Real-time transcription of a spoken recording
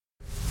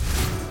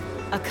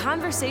a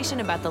conversation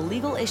about the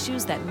legal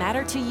issues that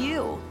matter to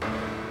you.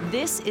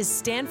 This is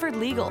Stanford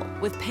Legal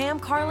with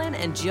Pam Carlin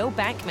and Joe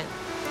Bankman.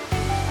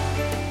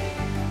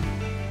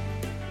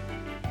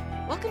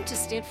 Welcome to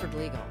Stanford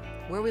Legal,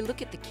 where we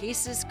look at the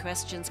cases,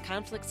 questions,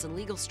 conflicts, and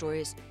legal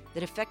stories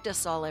that affect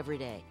us all every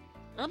day.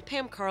 I'm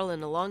Pam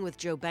Carlin along with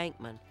Joe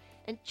Bankman.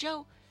 And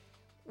Joe,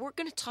 we're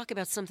going to talk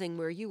about something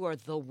where you are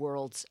the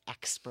world's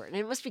expert. And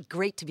it must be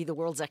great to be the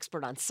world's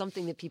expert on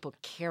something that people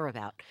care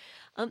about.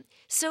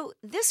 So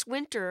this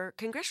winter,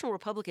 congressional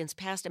Republicans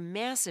passed a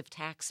massive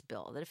tax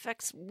bill that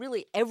affects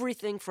really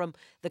everything from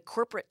the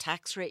corporate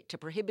tax rate to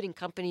prohibiting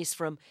companies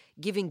from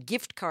giving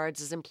gift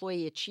cards as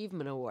employee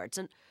achievement awards.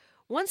 And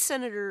one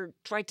senator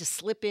tried to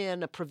slip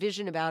in a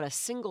provision about a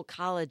single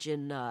college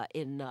in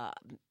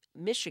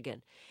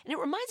Michigan. And it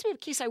reminds me of a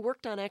case I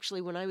worked on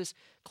actually when I was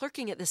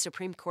clerking at the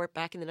Supreme Court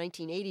back in the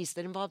 1980s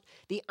that involved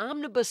the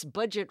Omnibus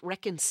Budget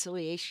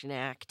Reconciliation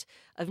Act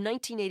of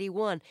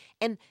 1981.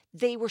 And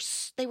they were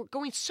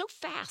going so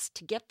fast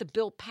to get the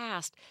bill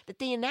passed that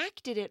they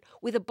enacted it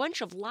with a bunch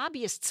of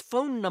lobbyists'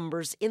 phone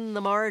numbers in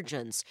the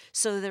margins.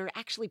 So they're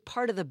actually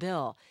part of the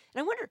bill.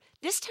 And I wonder,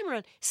 this time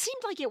around, it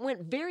seemed like it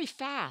went very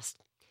fast.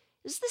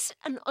 Is this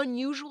an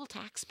unusual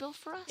tax bill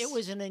for us? It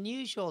was an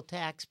unusual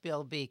tax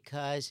bill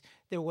because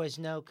there was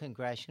no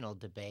congressional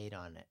debate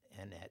on it.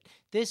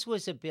 This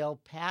was a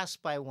bill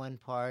passed by one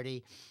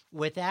party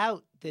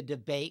without the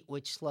debate,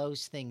 which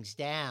slows things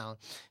down.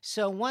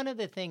 So one of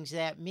the things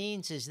that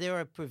means is there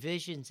are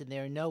provisions in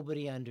there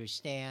nobody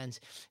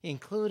understands,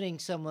 including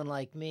someone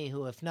like me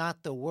who, if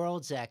not the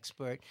world's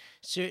expert,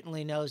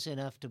 certainly knows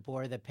enough to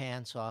bore the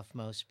pants off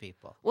most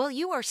people. Well,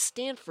 you are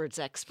Stanford's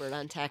expert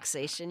on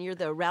taxation. You're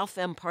the Ralph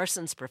M.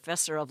 Parsons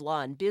Professor of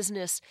Law and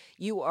Business.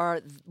 You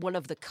are one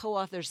of the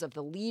co-authors of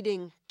the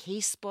leading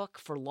casebook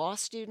for law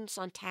students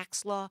on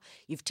tax law.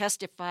 You've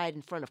testified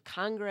in front of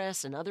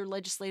Congress and other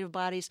legislative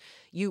bodies.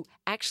 You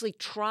actually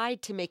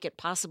tried to make it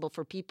possible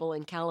for people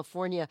in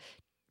California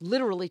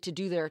literally to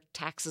do their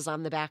taxes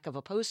on the back of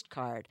a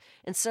postcard.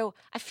 And so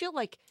I feel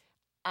like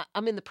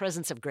I'm in the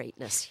presence of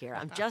greatness here.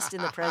 I'm just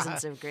in the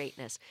presence of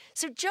greatness.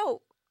 So,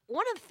 Joe,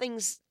 one of the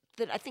things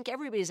that I think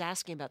everybody's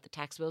asking about the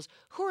tax bills,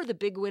 who are the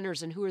big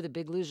winners and who are the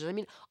big losers? I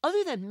mean,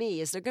 other than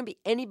me, is there going to be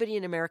anybody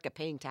in America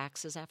paying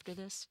taxes after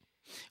this?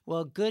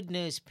 Well, good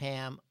news,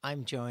 Pam,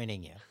 I'm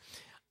joining you.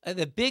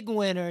 The big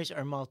winners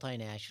are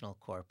multinational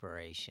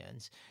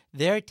corporations.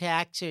 Their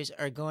taxes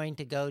are going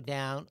to go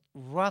down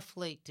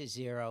roughly to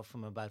zero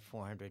from about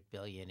 $400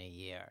 billion a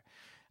year.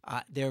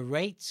 Their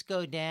rates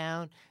go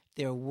down.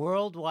 Their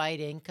worldwide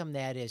income,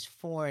 that is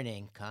foreign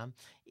income,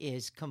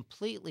 is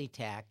completely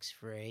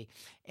tax-free,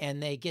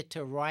 and they get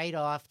to write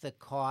off the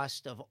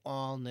cost of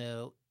all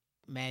new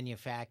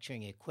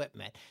manufacturing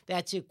equipment.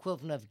 That's the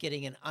equivalent of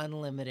getting an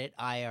unlimited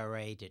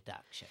IRA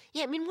deduction.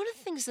 Yeah, I mean, one of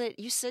the things that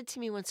you said to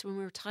me once when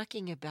we were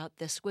talking about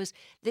this was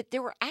that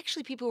there were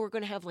actually people who were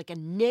going to have like a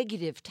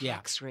negative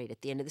tax rate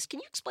at the end of this. Can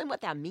you explain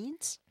what that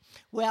means?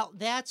 Well,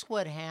 that's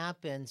what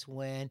happens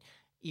when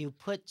you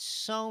put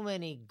so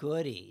many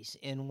goodies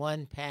in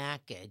one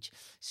package.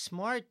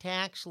 Smart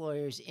tax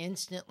lawyers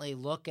instantly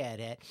look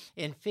at it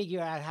and figure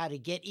out how to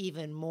get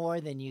even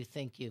more than you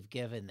think you've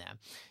given them.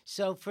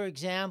 So, for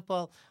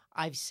example,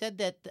 I've said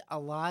that a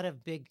lot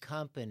of big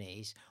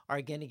companies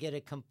are going to get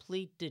a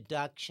complete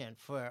deduction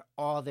for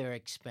all their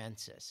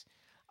expenses,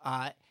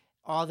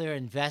 all their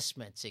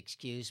investments,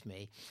 excuse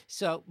me.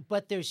 So,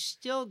 but they're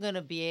still going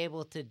to be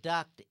able to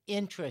deduct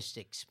interest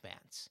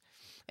expense.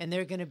 And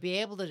they're going to be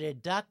able to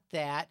deduct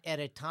that at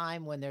a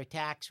time when their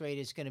tax rate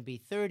is going to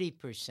be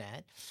 30%.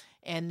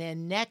 And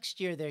then next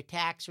year, their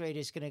tax rate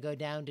is going to go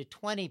down to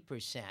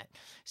 20%.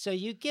 So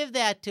you give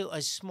that to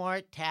a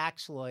smart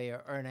tax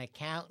lawyer or an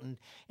accountant,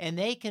 and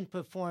they can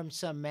perform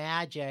some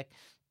magic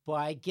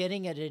by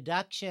getting a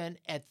deduction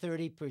at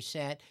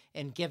 30%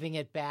 and giving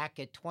it back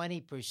at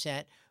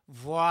 20%.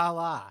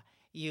 Voila,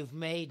 you've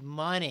made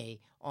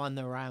money on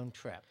the round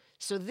trip.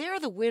 So they're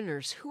the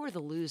winners. Who are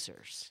the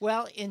losers?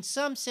 Well, in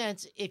some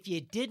sense, if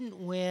you didn't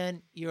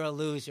win, you're a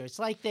loser. It's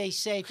like they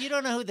say, if you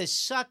don't know who the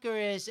sucker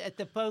is at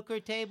the poker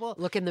table,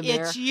 look in the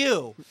mirror. It's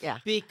you. Yeah.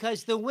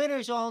 Because the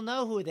winners all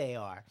know who they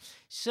are.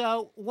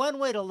 So one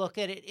way to look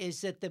at it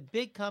is that the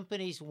big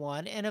companies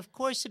won. And, of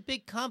course, the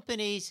big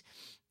companies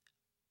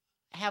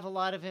have a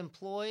lot of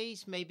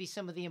employees. Maybe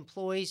some of the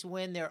employees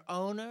win. Their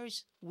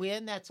owners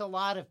win. That's a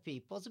lot of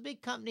people. So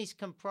big companies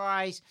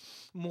comprise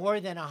more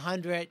than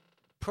 100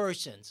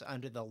 persons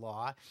under the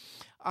law.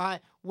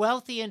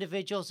 Wealthy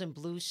individuals in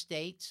blue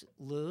states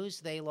lose.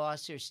 They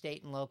lost their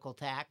state and local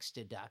tax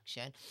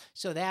deduction.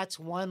 So that's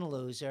one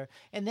loser.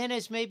 And then,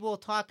 as maybe we'll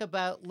talk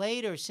about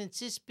later,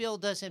 since this bill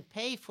doesn't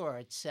pay for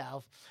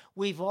itself,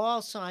 we've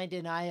all signed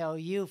an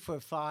IOU for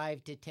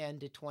 $5,000 to $10,000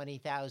 to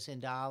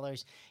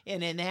 $20,000.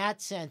 And in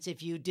that sense,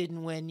 if you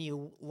didn't win,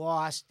 you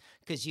lost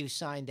because you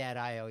signed that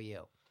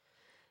IOU.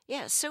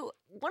 Yeah, so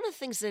one of the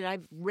things that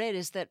I've read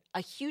is that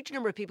a huge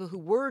number of people who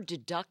were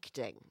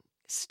deducting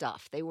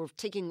stuff, they were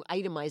taking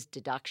itemized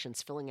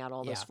deductions, filling out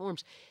all those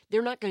forms,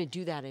 they're not going to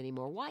do that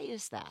anymore. Why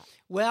is that?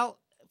 Well,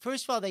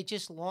 first of all, they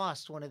just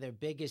lost one of their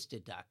biggest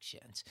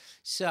deductions.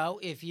 So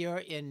if you're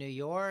in New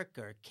York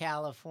or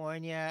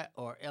California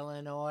or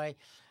Illinois,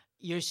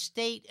 your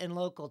state and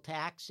local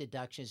tax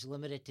deduction is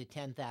limited to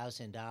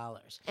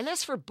 $10,000. And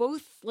that's for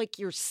both, like,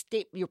 your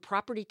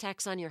property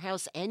tax on your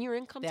house and your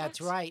income tax?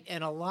 That's right.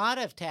 And a lot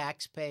of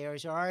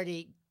taxpayers are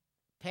already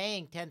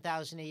paying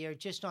 $10,000 a year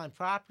just on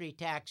property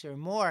tax or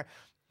more.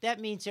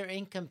 That means their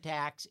income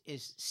tax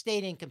is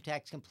state income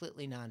tax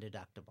completely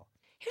non-deductible.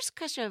 Here's a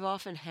question I've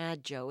often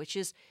had, Joe, which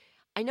is,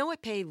 I know I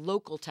pay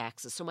local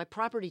taxes, so my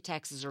property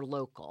taxes are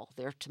local.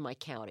 They're to my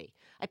county.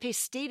 I pay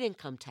state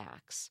income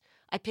tax.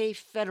 I pay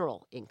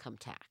federal income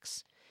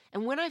tax.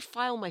 And when I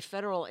file my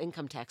federal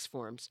income tax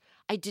forms,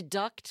 I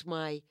deduct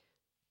my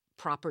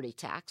property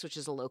tax, which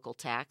is a local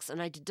tax,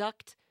 and I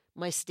deduct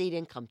my state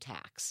income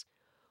tax.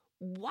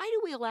 Why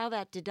do we allow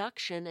that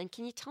deduction? And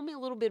can you tell me a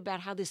little bit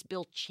about how this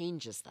bill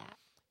changes that?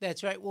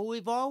 That's right. Well,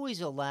 we've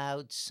always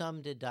allowed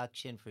some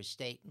deduction for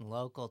state and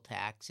local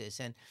taxes.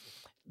 And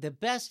the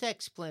best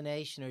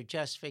explanation or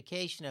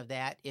justification of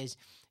that is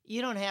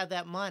you don't have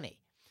that money.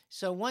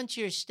 So once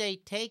your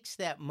state takes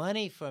that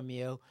money from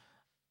you,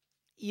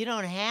 you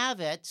don't have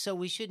it, so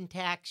we shouldn't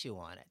tax you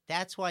on it.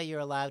 That's why you're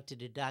allowed to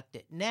deduct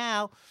it.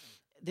 Now,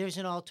 there's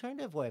an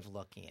alternative way of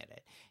looking at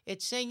it.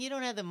 It's saying you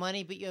don't have the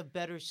money, but you have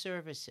better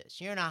services.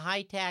 You're in a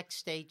high-tax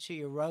state, so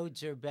your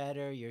roads are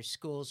better, your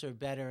schools are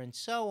better, and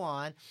so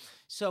on.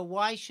 So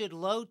why should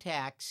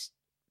low-tax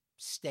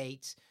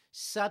states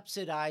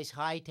subsidize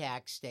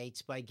high-tax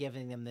states by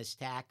giving them this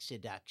tax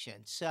deduction?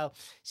 So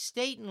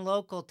state and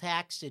local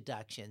tax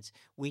deductions,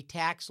 we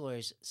tax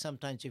lawyers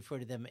sometimes refer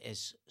to them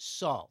as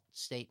SALT,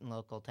 state and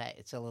local tax.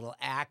 It's a little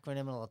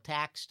acronym, a little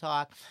tax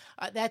talk.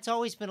 That's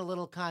always been a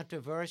little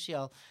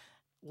controversial.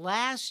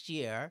 Last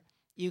year,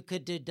 you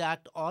could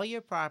deduct all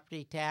your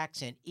property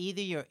tax and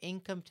either your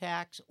income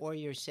tax or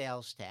your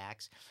sales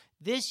tax.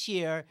 This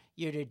year,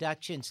 your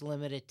deduction's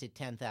limited to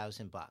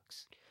 $10,000.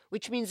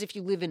 Which means if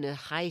you live in a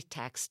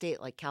high-tax state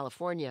like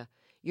California,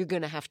 you're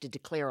going to have to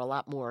declare a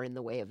lot more in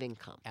the way of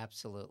income.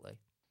 Absolutely.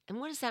 And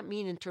what does that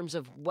mean in terms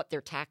of what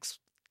their taxes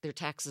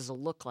will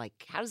look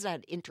like? How does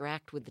that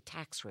interact with the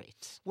tax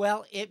rates?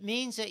 Well, it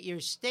means that your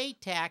state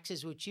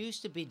taxes, which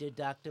used to be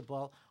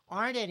deductible,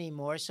 aren't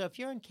anymore. So if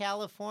you're in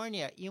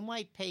California, you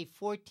might pay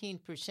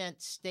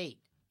 14% state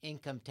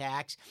income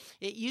tax.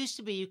 It used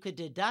to be you could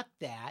deduct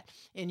that,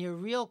 and your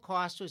real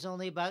cost was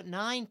only about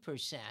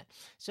 9%.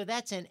 So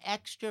that's an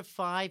extra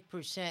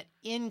 5%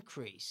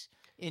 increase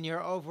in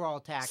your overall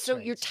tax So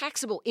rates. your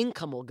taxable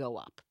income will go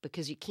up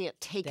because you can't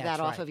take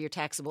that off of your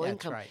taxable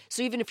income. Right.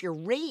 So even if your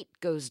rate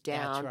goes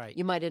down,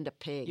 you might end up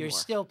paying You're more.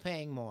 still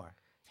paying more.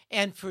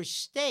 And for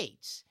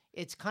states,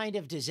 it's kind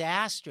of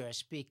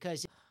disastrous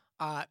because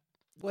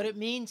what it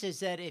means is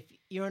that if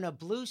you're in a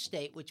blue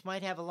state, which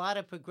might have a lot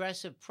of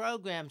progressive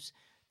programs,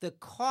 the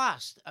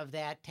cost of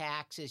that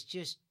tax is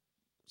just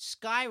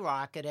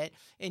skyrocketed,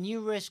 and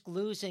you risk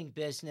losing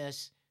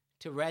business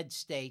to red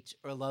states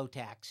or low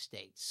tax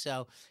states.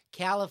 So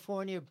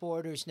California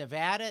borders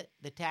Nevada,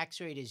 the tax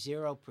rate is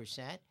 0%.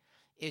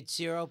 It's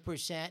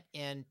 0%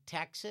 in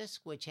Texas,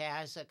 which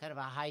has a kind of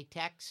a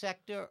high-tech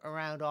sector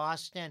around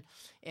Austin,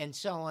 and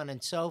so on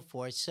and so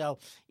forth. So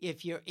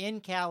if you're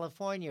in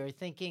California or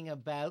thinking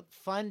about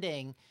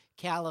funding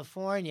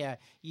California,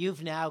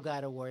 you've now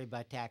got to worry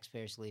about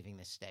taxpayers leaving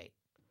the state.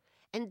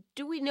 And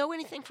do we know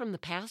anything from the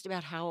past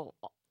about how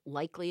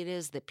likely it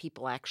is that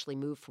people actually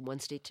move from one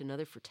state to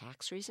another for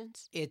tax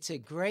reasons? It's a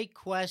great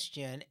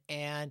question,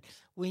 and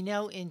we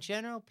know in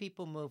general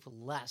people move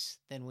less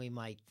than we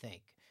might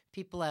think.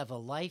 People have a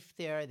life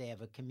there, they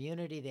have a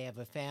community, they have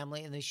a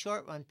family. In the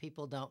short run,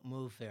 people don't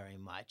move very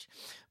much.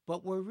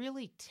 But we're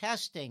really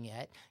testing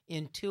it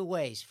in two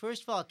ways.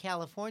 First of all,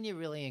 California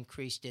really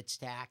increased its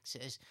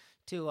taxes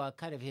to a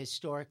kind of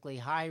historically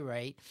high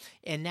rate,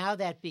 and now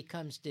that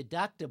becomes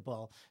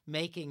deductible,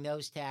 making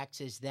those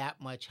taxes that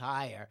much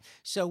higher.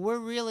 So we're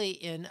really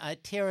in a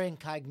terra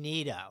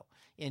incognito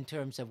in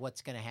terms of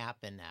what's going to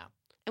happen now.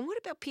 And what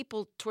about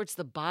people towards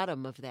the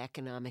bottom of the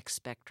economic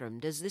spectrum?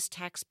 Does this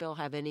tax bill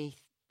have any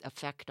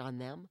effect on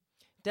them?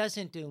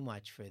 Doesn't do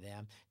much for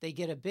them. They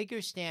get a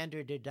bigger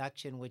standard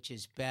deduction, which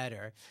is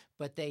better,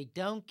 but they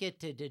don't get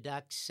to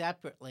deduct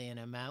separately an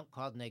amount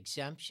called an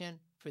exemption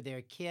for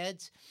their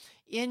kids.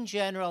 In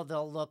general,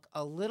 they'll look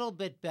a little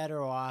bit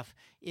better off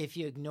if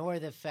you ignore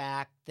the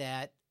fact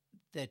that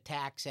the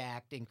Tax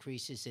Act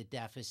increases the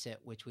deficit,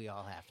 which we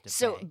all have to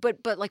pay.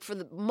 But like for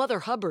the Mother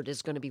Hubbard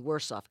is going to be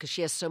worse off because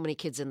she has so many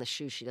kids in the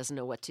shoe she doesn't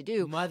know what to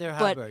do. Mother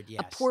Hubbard,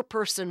 yes. A poor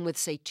person with,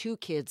 say, 2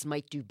 kids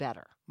might do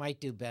better.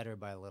 Might do better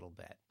by a little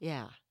bit.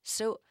 Yeah.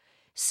 So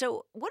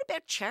what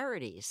about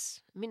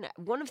charities? I mean,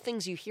 one of the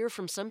things you hear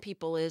from some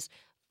people is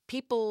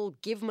people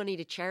give money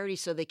to charity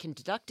so they can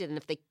deduct it, and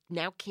if they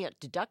now can't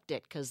deduct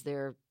it because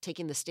they're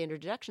taking the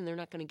standard deduction, they're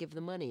not going to give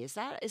the money. Is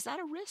that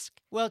a risk?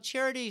 Well,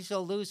 charities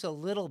will lose a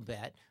little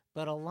bit,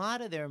 but a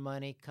lot of their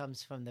money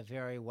comes from the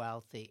very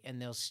wealthy,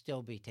 and they'll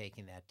still be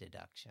taking that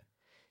deduction.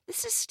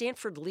 This is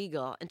Stanford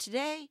Legal, and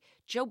today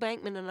Joe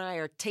Bankman and I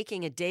are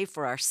taking a day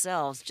for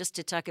ourselves just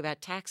to talk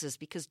about taxes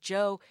because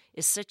Joe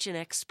is such an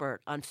expert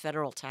on the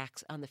federal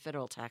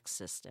tax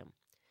system.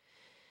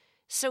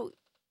 So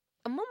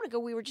a moment ago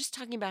we were just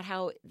talking about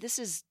how this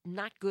is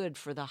not good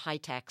for the high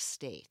tax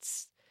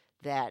states,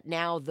 that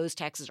now those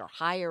taxes are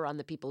higher on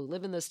the people who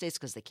live in those states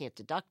because they can't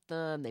deduct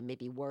them. They may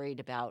be worried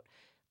about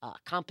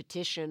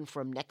competition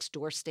from next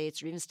door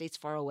states or even states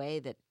far away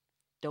that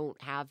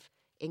don't have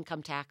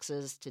income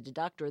taxes to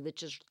deduct or that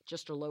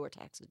just are lower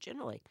taxes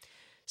generally.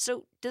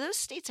 So do those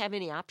states have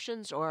any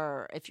options,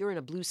 or if you're in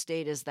a blue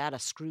state, is that a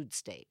screwed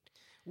state?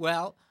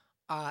 Well,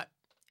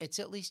 it's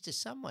at least a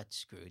somewhat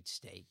screwed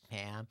state,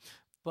 Pam.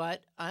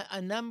 But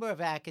a number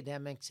of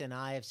academics and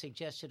I have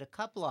suggested a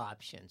couple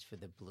options for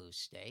the blue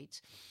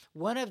states.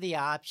 One of the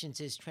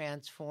options is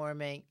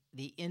transforming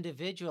the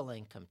individual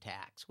income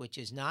tax, which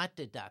is not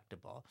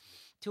deductible,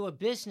 to a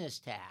business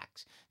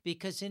tax,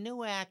 because the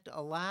new act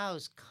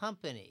allows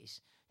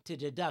companies to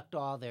deduct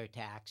all their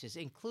taxes,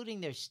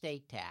 including their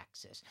state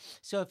taxes.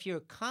 So if your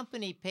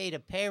company paid a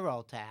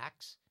payroll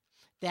tax,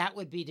 that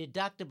would be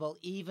deductible,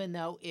 even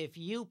though if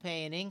you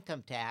pay an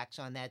income tax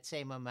on that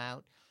same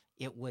amount,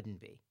 it wouldn't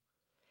be.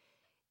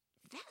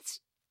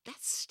 That's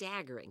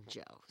staggering,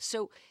 Joe.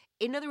 So,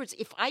 in other words,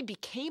 if I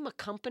became a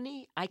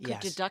company, I could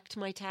deduct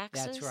my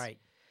taxes? That's right.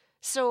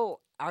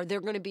 So, are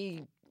there going to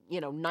be,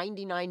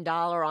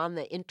 $99 on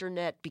the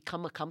internet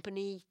become a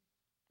company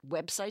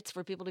websites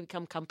for people to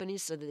become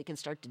companies so that they can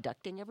start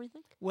deducting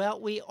everything? Well,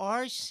 we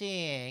are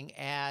seeing,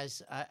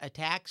 as a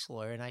tax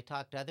lawyer, and I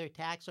talk to other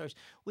tax lawyers,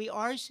 we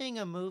are seeing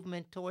a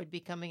movement toward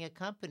becoming a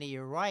company.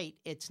 You're right.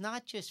 It's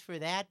not just for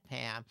that,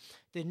 Pam.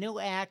 The new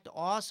act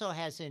also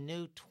has a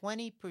new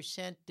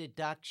 20%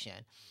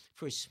 deduction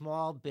for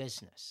small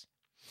business.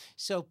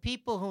 So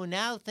people who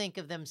now think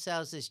of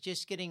themselves as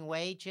just getting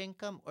wage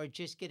income or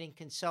just getting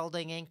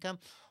consulting income,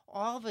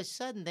 all of a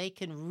sudden they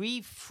can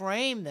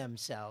reframe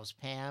themselves,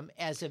 Pam,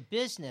 as a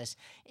business.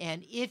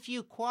 And if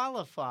you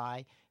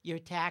qualify, your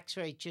tax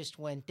rate just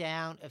went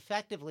down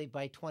effectively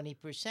by 20%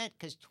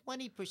 because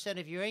 20%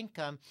 of your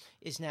income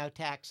is now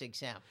tax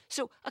exempt.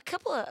 So a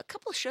couple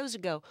of shows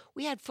ago,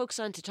 we had folks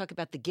on to talk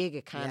about the gig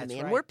economy.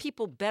 That's and were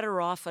people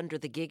better off under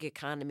the gig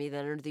economy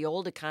than under the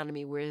old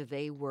economy where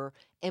they were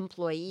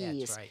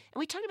employees? That's right. And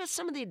we talked about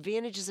some of the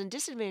advantages and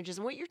disadvantages.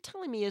 And what you're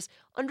telling me is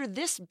under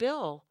this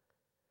bill,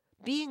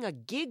 being a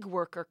gig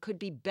worker could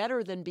be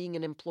better than being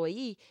an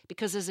employee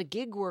because as a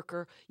gig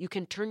worker, you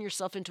can turn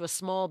yourself into a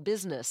small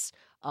business.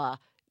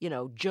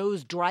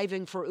 Joe's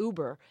driving for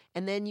Uber,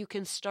 and then you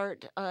can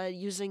start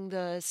using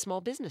the small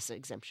business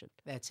exemption.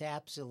 That's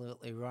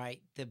absolutely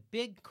right. The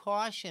big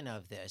caution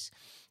of this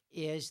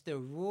is the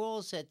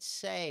rules that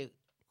say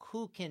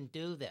who can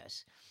do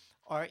this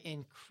are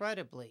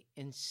incredibly,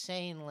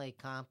 insanely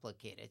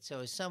complicated.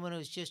 So as someone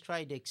who's just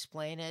tried to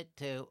explain it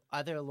to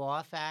other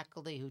law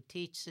faculty who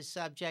teach the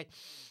subject,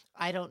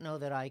 I don't know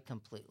that I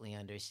completely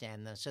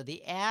understand them. So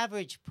the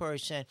average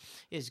person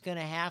is going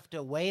to have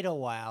to wait a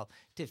while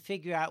to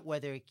figure out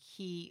whether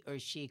he or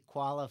she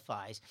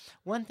qualifies.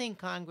 One thing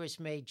Congress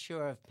made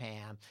sure of,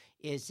 Pam,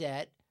 is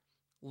that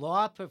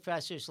law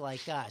professors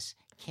like us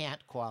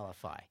can't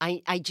qualify.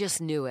 I just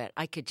knew it.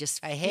 I could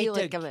just feel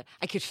it coming.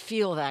 I could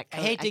feel that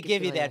coming. I hate to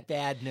give you that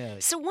bad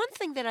news. So one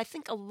thing that I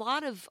think a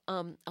lot of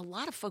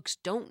folks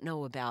don't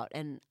know about,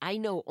 and I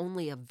know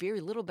only a very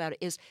little about it,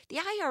 is the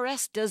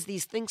IRS does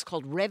these things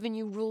called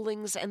revenue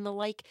rulings and the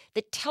like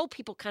that tell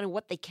people kind of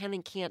what they can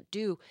and can't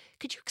do.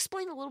 Could you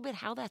explain a little bit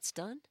how that's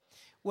done?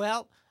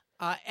 Well,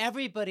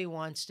 everybody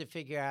wants to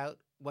figure out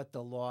what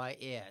the law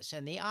is.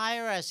 And the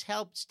IRS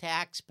helps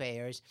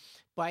taxpayers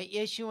by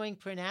issuing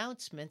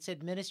pronouncements,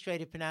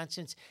 administrative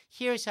pronouncements.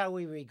 Here's how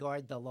we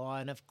regard the law.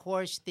 And of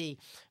course, the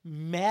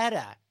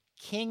meta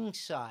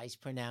king-size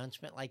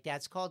pronouncement like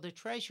that's called the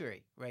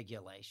Treasury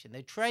regulation.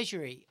 The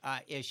Treasury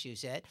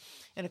issues it.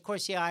 And of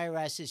course, the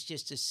IRS is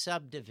just a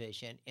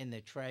subdivision in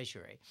the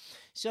Treasury.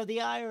 So the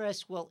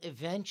IRS will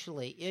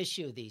eventually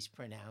issue these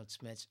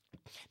pronouncements.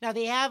 Now,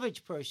 the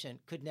average person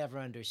could never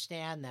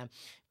understand them,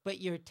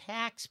 but your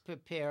tax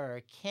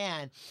preparer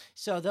can.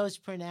 So those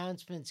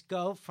pronouncements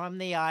go from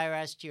the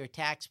IRS to your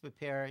tax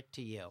preparer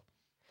to you.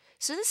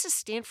 So this is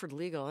Stanford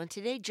Legal, and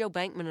today Joe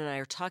Bankman and I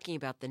are talking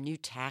about the new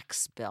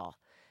tax bill.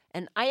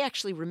 And I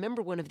actually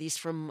remember one of these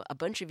from a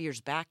bunch of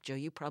years back, Joe.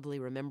 You probably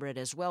remember it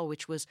as well,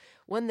 which was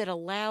one that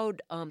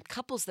allowed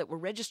couples that were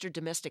registered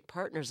domestic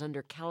partners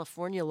under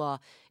California law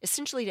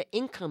essentially to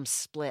income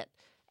split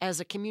as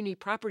a community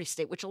property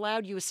state, which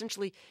allowed you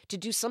essentially to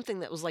do something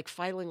that was like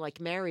filing like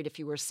married if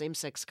you were a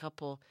same-sex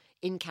couple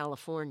in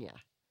California.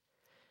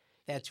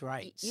 That's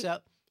right.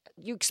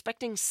 You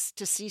expecting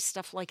to see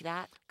stuff like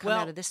that come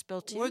out of this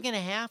bill too? We're going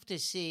to have to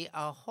see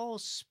a whole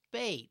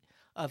spate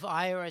of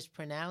IRS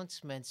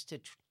pronouncements to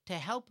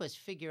help us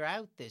figure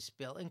out this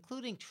bill,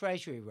 including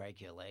Treasury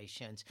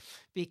regulations,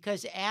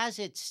 because as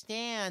it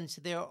stands,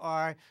 there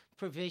are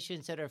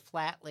provisions that are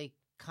flatly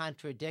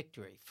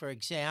contradictory. For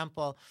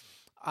example,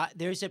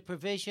 There's a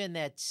provision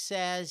that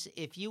says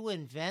if you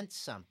invent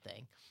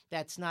something,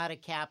 that's not a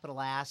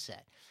capital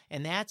asset.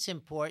 And that's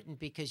important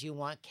because you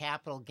want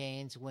capital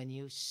gains when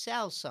you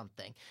sell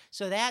something.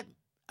 So that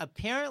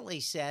apparently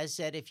says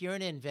that if you're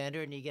an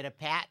inventor and you get a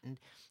patent,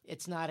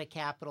 it's not a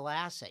capital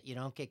asset. You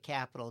don't get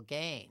capital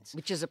gains.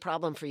 Which is a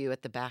problem for you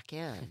at the back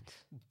end.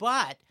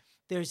 But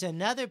there's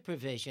another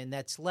provision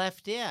that's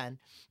left in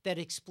that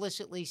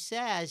explicitly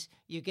says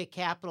you get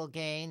capital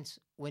gains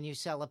when you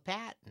sell a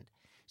patent.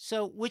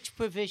 So which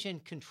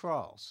provision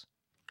controls?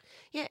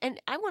 Yeah, and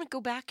I want to go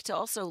back to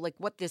also like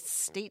what the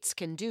states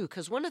can do,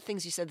 because one of the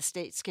things you said the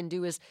states can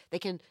do is they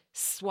can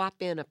swap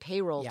in a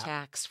payroll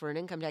tax for an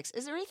income tax.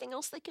 Is there anything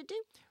else they could do?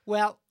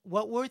 Well,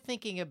 what we're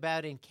thinking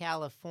about in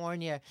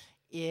California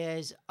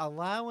is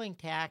allowing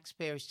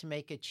taxpayers to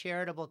make a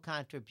charitable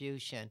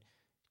contribution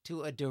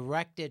to a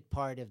directed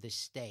part of the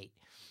state.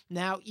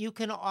 Now, you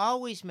can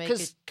always make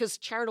it... Because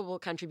charitable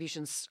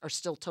contributions are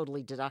still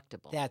totally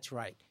deductible. That's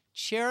right.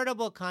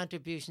 Charitable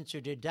contributions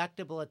are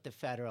deductible at the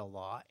federal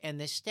law,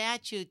 and the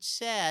statute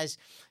says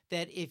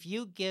that if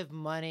you give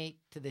money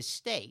to the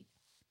state,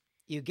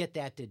 you get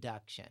that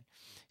deduction.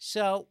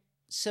 So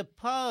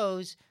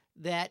suppose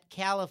that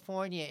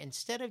California,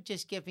 instead of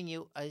just giving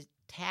you a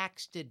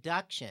tax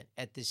deduction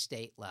at the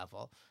state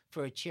level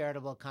for a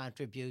charitable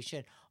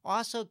contribution,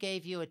 also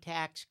gave you a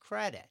tax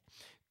credit,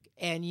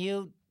 and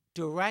you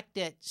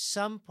directed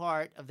some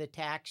part of the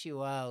tax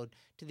you owed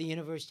to the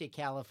University of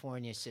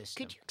California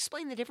system. Could you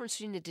explain the difference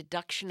between a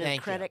deduction and a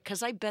credit?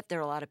 Because I bet there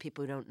are a lot of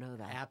people who don't know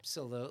that.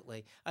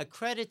 Absolutely. A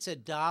credit's a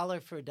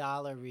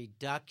dollar-for-dollar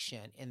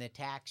reduction in the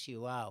tax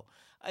you owe.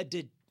 A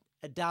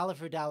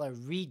dollar-for-dollar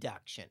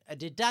reduction. A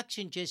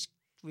deduction just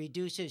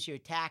reduces your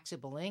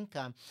taxable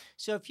income.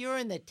 So if you're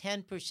in the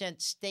 10%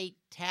 state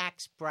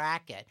tax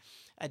bracket,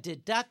 a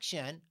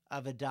deduction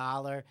of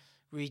 $1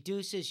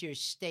 reduces your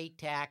state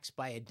tax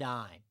by a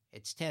dime.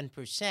 It's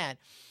 10%.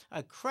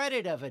 A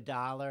credit of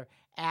 $1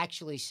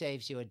 actually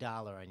saves you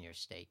 $1 on your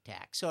state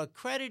tax. So a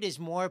credit is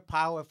more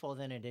powerful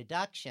than a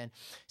deduction.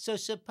 So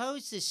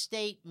suppose the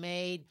state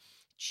made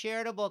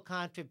charitable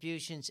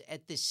contributions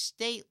at the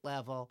state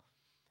level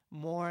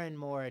more and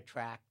more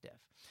attractive.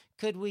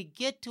 Could we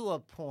get to a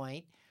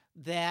point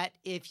that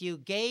if you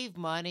gave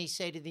money,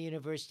 say, to the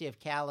University of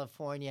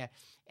California,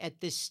 at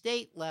the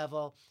state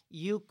level,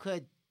 you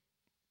could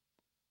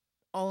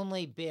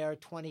only bear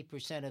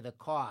 20% of the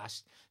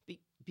cost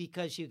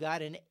because you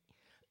got an...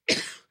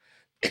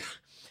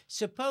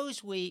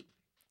 Suppose we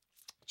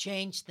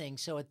change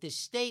things so at the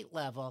state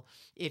level,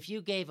 if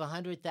you gave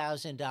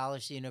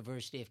 $100,000 to the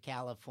University of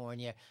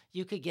California,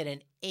 you could get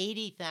an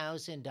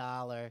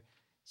 $80,000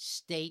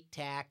 state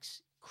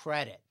tax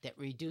credit that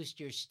reduced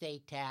your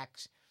state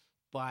tax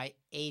by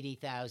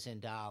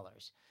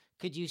 $80,000.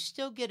 Could you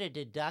still get a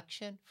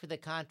deduction for the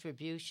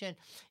contribution?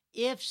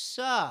 If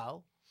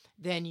so,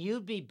 then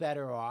you'd be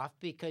better off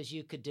because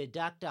you could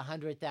deduct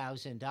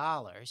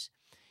 $100,000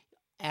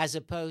 as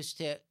opposed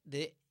to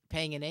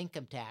paying an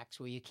income tax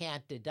where you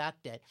can't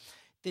deduct it.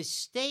 The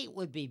state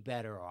would be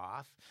better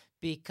off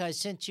because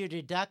since your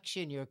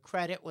deduction, your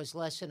credit was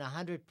less than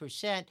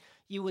 100%,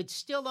 you would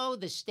still owe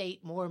the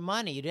state more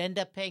money. You'd end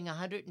up paying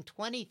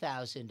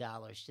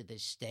 $120,000 to the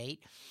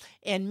state.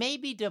 And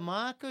maybe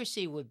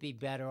democracy would be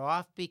better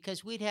off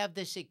because we'd have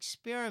this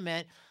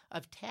experiment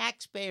of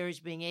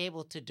taxpayers being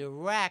able to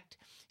direct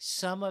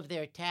some of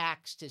their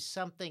tax to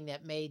something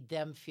that made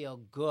them feel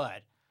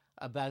good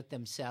about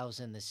themselves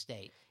and the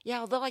state.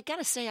 Yeah, although I got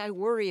to say I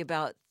worry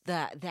about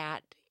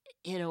that,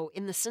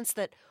 in the sense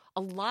that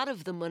a lot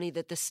of the money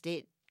that the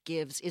state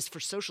gives is for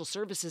social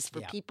services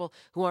for people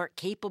who aren't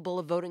capable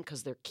of voting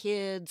because they're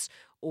kids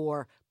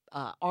or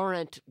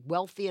aren't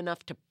wealthy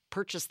enough to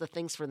purchase the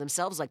things for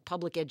themselves, like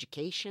public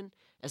education,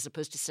 as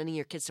opposed to sending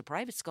your kids to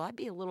private school. I'd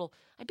be a little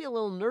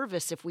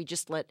nervous if we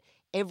just let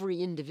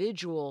every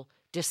individual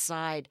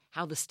decide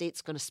how the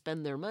state's going to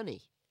spend their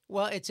money.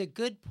 Well, it's a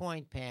good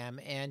point, Pam.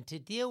 And to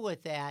deal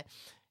with that,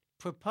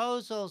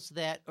 proposals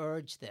that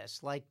urge this,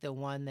 like the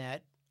one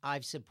that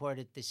I've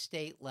supported at the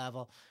state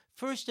level,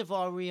 first of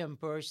all,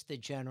 reimburse the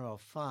general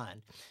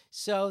fund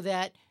so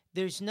that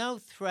there's no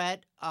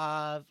threat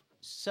of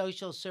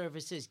social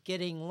services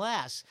getting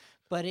less.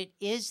 But it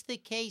is the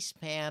case,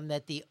 Pam,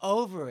 that the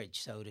overage,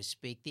 so to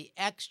speak, the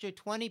extra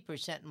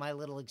 20% in my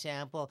little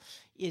example,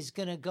 is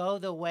going to go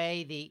the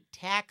way the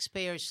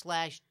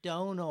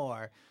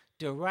taxpayer/donor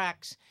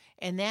directs.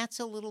 And that's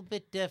a little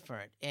bit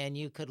different. And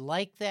you could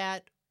like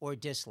that or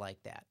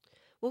dislike that.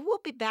 Well, we'll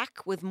be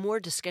back with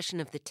more discussion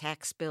of the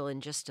tax bill in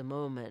just a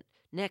moment.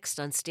 Next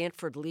on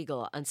Stanford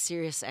Legal on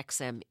Sirius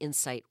XM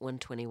Insight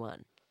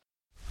 121.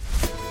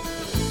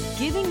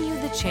 Giving you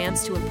the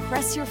chance to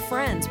impress your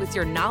friends with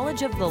your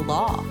knowledge of the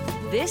law.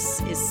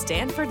 This is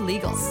Stanford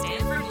Legal.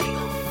 Stanford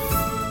Legal.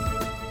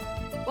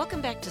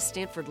 Welcome back to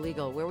Stanford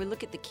Legal, where we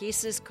look at the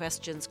cases,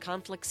 questions,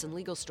 conflicts, and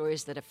legal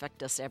stories that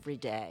affect us every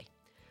day.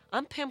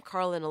 I'm Pam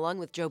Carlin along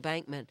with Joe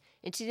Bankman,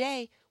 and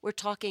today we're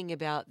talking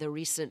about the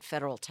recent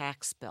federal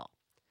tax bill.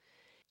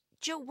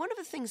 Joe, one of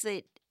the things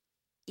that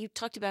you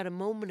talked about a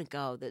moment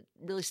ago that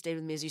really stayed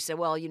with me is you said,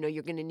 well,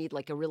 you're going to need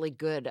like a really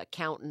good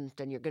accountant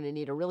and you're going to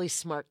need a really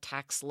smart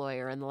tax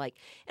lawyer and the like.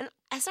 And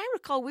as I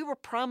recall, we were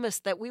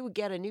promised that we would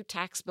get a new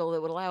tax bill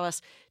that would allow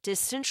us to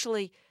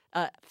essentially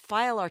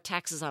file our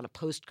taxes on a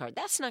postcard.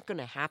 That's not going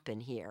to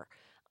happen here.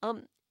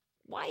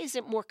 Why is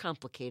it more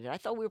complicated? I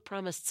thought we were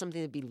promised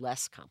something that'd be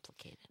less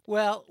complicated.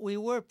 Well, we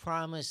were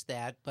promised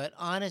that, but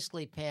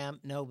honestly, Pam,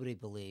 nobody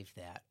believed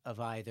that of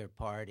either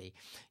party.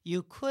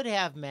 You could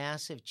have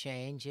massive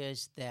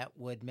changes that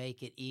would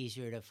make it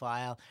easier to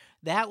file.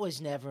 That was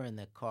never in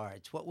the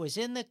cards. What was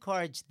in the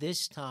cards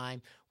this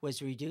time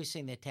was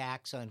reducing the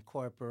tax on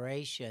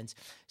corporations.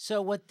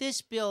 So what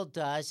this bill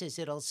does is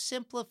it'll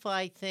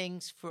simplify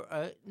things for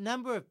a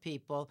number of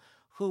people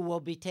who will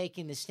be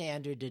taking the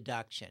standard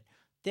deduction.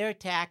 Their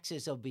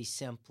taxes will be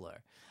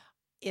simpler.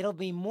 It'll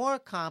be more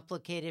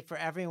complicated for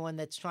everyone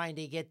that's trying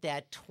to get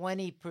that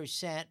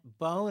 20%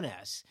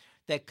 bonus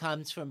that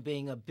comes from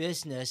being a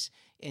business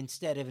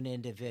instead of an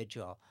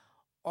individual.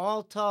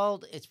 All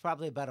told, it's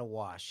probably about a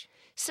wash.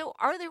 So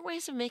are there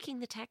ways of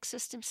making the tax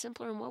system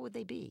simpler, and what would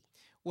they be?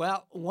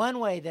 Well, one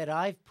way that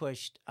I've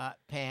pushed,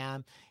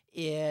 Pam,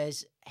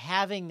 is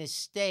having the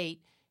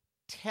state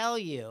tell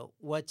you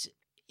what's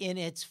in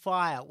its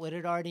file, what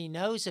it already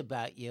knows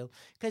about you,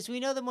 because we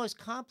know the most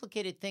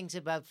complicated things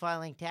about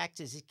filing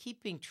taxes is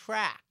keeping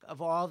track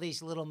of all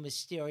these little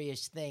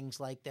mysterious things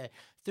like the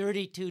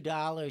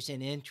 $32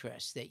 in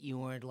interest that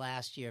you earned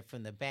last year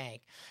from the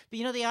bank.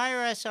 But the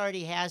IRS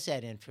already has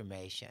that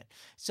information.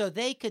 So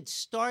they could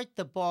start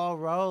the ball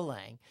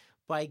rolling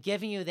by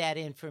giving you that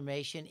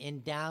information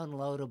in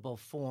downloadable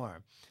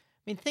form.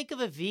 I mean, think of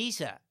a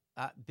Visa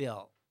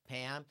bill,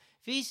 Pam.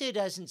 Visa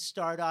doesn't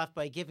start off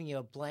by giving you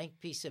a blank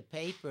piece of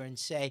paper and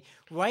say,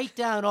 write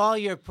down all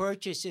your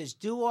purchases,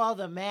 do all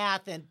the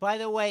math, and by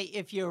the way,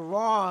 if you're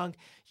wrong,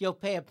 you'll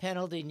pay a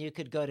penalty and you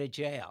could go to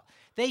jail.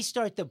 They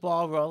start the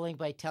ball rolling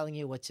by telling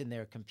you what's in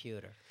their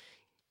computer.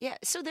 Yeah,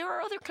 so there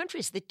are other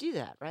countries that do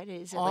that, right?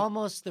 Is it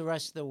Almost the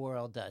rest of the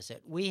world does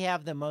it. We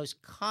have the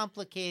most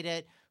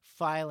complicated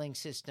filing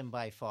system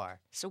by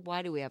far. So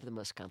why do we have the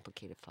most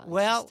complicated filing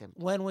system?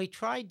 Well, when we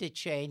tried to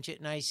change it,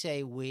 and I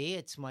say we,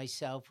 it's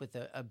myself with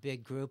a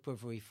big group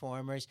of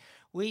reformers,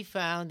 we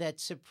found that,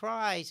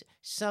 surprise,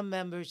 some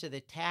members of the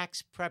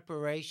tax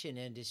preparation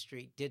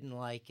industry didn't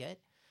like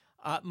it,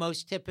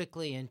 most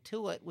typically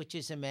Intuit, which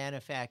is a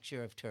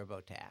manufacturer of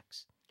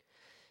TurboTax.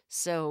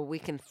 So we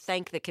can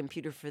thank the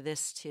computer for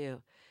this,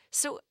 too.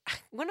 So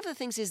one of the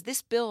things is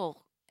this bill,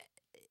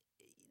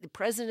 the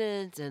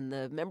president and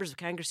the members of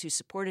Congress who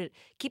support it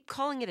keep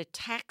calling it a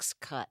tax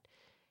cut.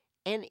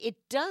 And it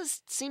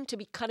does seem to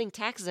be cutting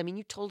taxes. I mean,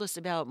 you told us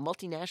about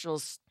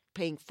multinationals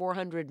paying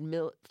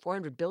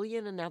 $400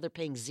 billion, and now they're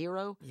paying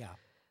zero. Yeah.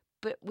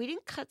 But we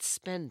didn't cut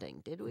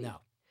spending, did we? No.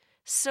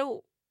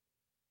 So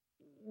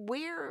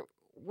where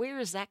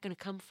is that going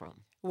to come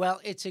from?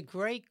 Well, it's a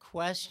great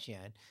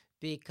question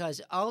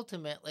because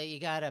ultimately you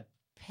got to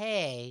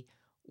pay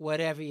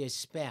whatever you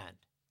spend.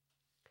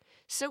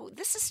 So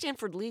this is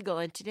Stanford Legal,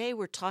 and today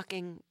we're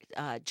talking,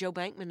 Joe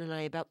Bankman and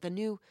I, about the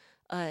new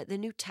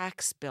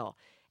tax bill.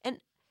 And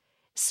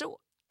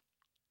so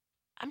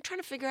I'm trying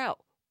to figure out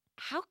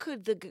how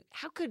could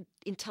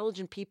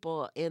intelligent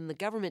people in the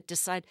government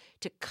decide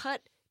to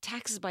cut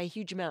taxes by a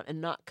huge amount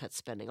and not cut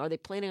spending? Are they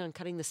planning on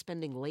cutting the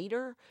spending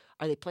later?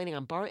 Are they planning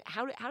on borrowing?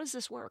 How does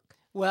this work?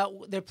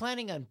 Well, they're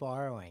planning on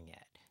borrowing it.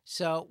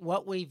 So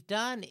what we've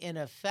done, in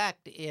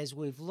effect, is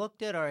we've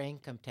looked at our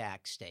income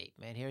tax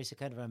statement. Here's a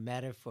kind of a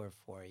metaphor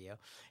for you.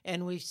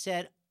 And we've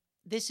said,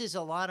 this is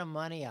a lot of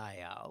money I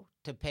owe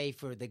to pay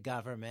for the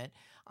government.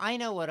 I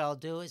know what I'll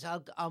do is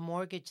I'll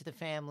mortgage the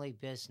family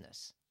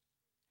business,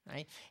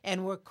 right?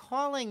 And we're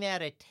calling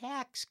that a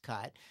tax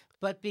cut.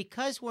 But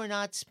because we're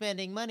not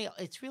spending money,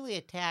 it's really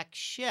a tax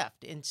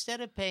shift.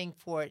 Instead of paying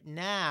for it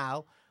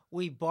now,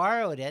 we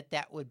borrowed it.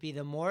 That would be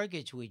the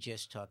mortgage we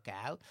just took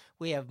out.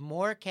 We have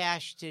more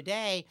cash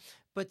today,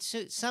 but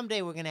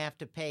someday we're going to have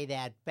to pay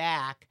that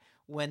back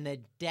when the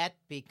debt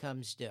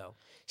becomes due.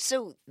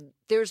 So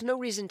there's no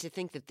reason to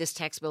think that this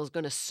tax bill is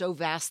going to so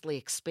vastly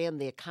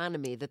expand the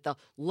economy that the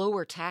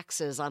lower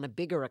taxes on a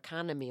bigger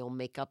economy will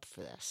make up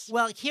for this.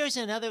 Well,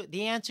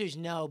 the answer is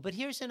no, but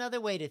here's another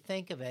way to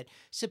think of it.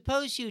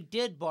 Suppose you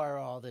did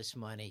borrow all this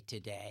money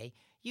today,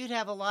 you'd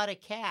have a lot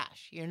of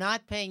cash. You're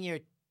not paying your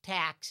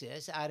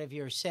taxes out of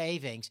your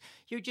savings.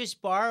 You're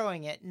just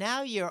borrowing it.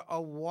 Now you're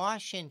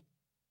awash in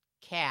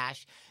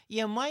cash.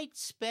 You might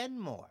spend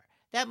more.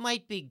 That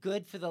might be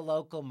good for the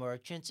local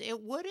merchants.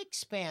 It would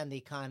expand the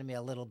economy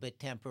a little bit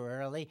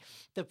temporarily.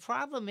 The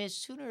problem is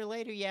sooner or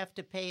later you have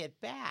to pay it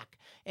back.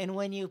 And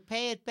when you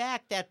pay it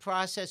back, that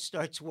process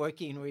starts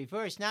working in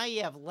reverse. Now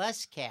you have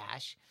less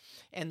cash,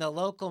 and the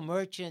local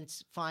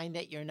merchants find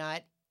that you're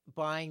not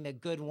buying the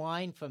good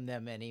wine from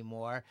them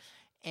anymore,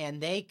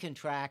 and they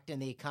contract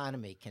and the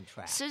economy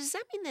contracts. So does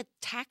that mean that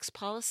tax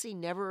policy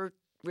never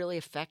really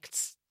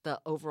affects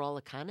the overall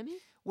economy?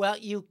 Well,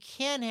 you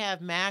can have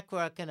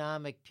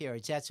macroeconomic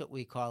periods. That's what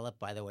we call it,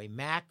 by the way,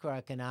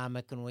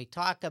 macroeconomic, when we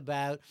talk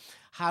about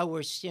how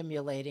we're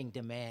stimulating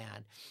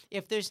demand.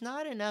 If there's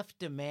not enough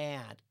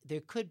demand, there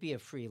could be a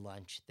free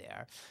lunch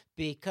there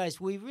because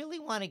we really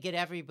want to get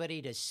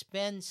everybody to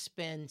spend.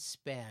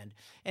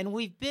 And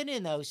we've been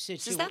in those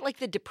situations. Is that like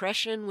the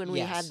Depression when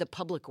we had the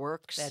public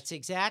works? That's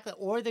exactly.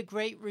 Or the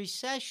Great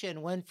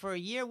Recession when for a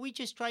year we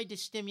just tried to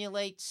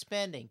stimulate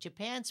spending.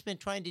 Japan's been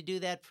trying to do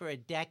that for a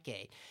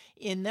decade.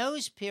 In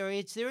those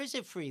periods, there is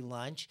a free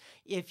lunch.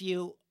 If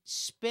you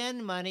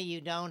spend money you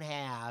don't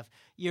have,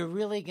 you're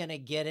really going to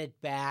get it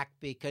back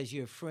because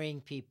you're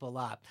freeing people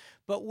up.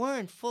 But we're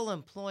in full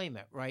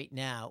employment right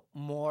now,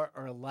 more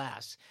or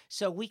less.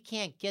 So we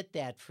can't get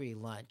that free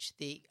lunch.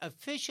 The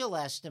official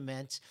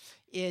estimates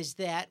is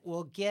that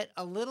we'll get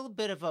a little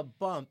bit of a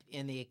bump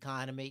in the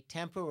economy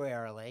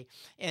temporarily,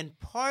 and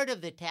part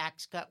of the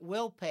tax cut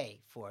will pay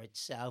for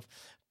itself.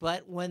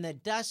 But when the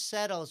dust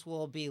settles,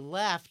 we'll be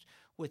left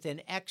with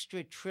an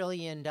extra $1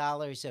 trillion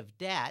of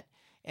debt.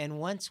 And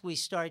once we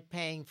start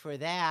paying for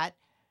that,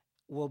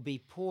 we'll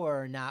be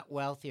poorer, not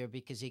wealthier,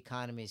 because the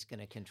economy is going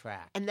to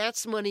contract. And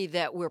that's money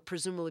that we're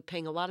presumably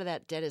paying. A lot of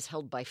that debt is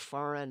held by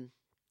foreign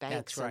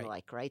banks and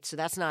right? So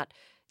that's not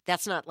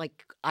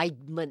like I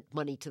lent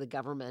money to the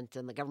government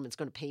and the government's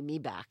going to pay me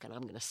back and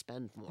I'm going to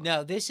spend more.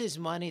 No, this is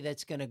money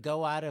that's going to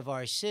go out of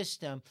our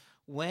system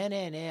when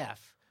and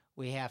if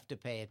we have to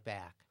pay it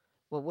back.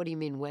 Well, what do you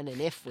mean when and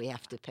if we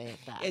have to pay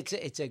it back?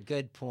 It's a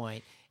good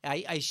point.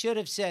 I should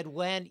have said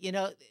when.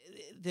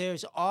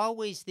 There's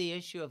always the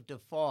issue of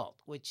default,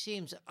 which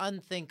seems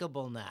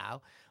unthinkable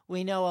now.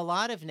 We know a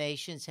lot of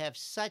nations have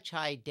such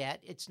high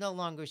debt, it's no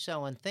longer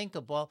so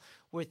unthinkable.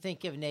 We're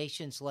thinking of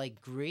nations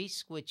like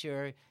Greece, which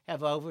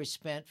have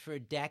overspent for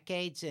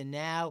decades, and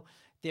now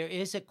there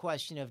is a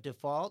question of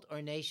default,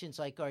 or nations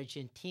like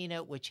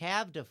Argentina, which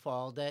have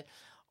defaulted.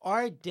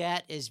 Our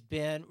debt has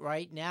been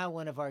right now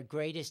one of our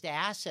greatest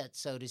assets,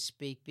 so to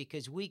speak,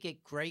 because we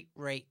get great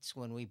rates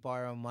when we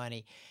borrow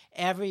money.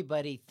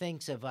 Everybody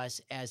thinks of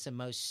us as the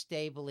most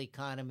stable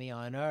economy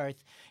on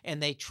earth, and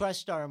they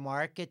trust our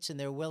markets, and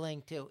they're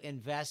willing to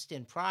invest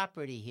in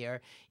property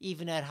here,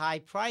 even at high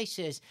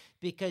prices,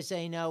 because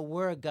they know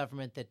we're a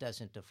government that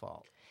doesn't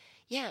default.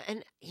 Yeah,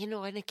 and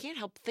I can't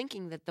help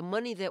thinking that the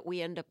money that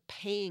we end up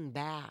paying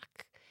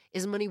back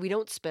is money we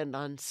don't spend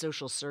on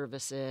social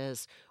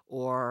services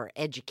or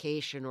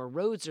education or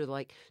roads or the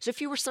like. So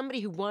if you were somebody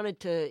who wanted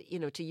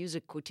to, to use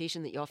a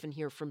quotation that you often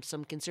hear from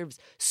some conservatives,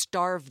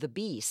 starve the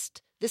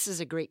beast, this is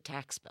a great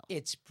tax bill.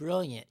 It's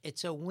brilliant.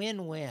 It's a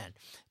win-win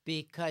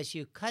because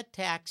you cut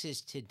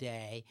taxes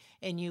today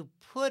and you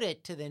put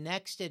it to the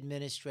next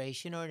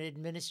administration or an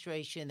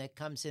administration that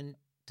comes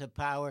into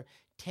power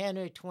 10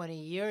 or 20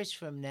 years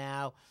from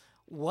now,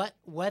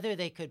 whether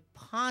they could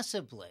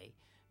possibly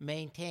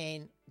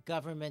maintain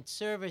government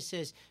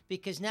services,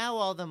 because now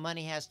all the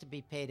money has to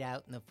be paid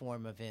out in the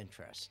form of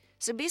interest.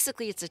 So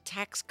basically it's a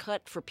tax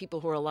cut for people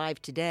who are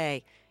alive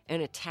today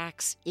and a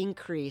tax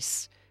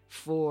increase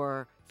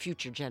for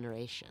future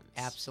generations.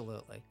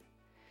 Absolutely.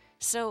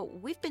 So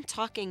we've been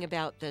talking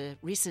about the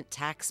recent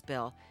tax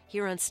bill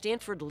here on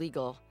Stanford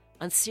Legal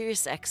on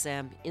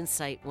SiriusXM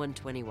Insight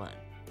 121.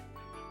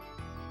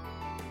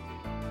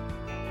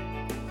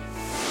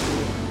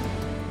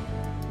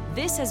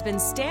 This has been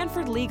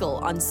Stanford Legal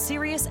on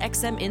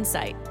SiriusXM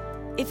Insight.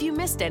 If you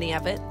missed any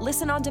of it,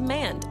 listen on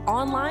demand,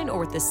 online,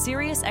 or with the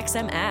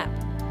SiriusXM app.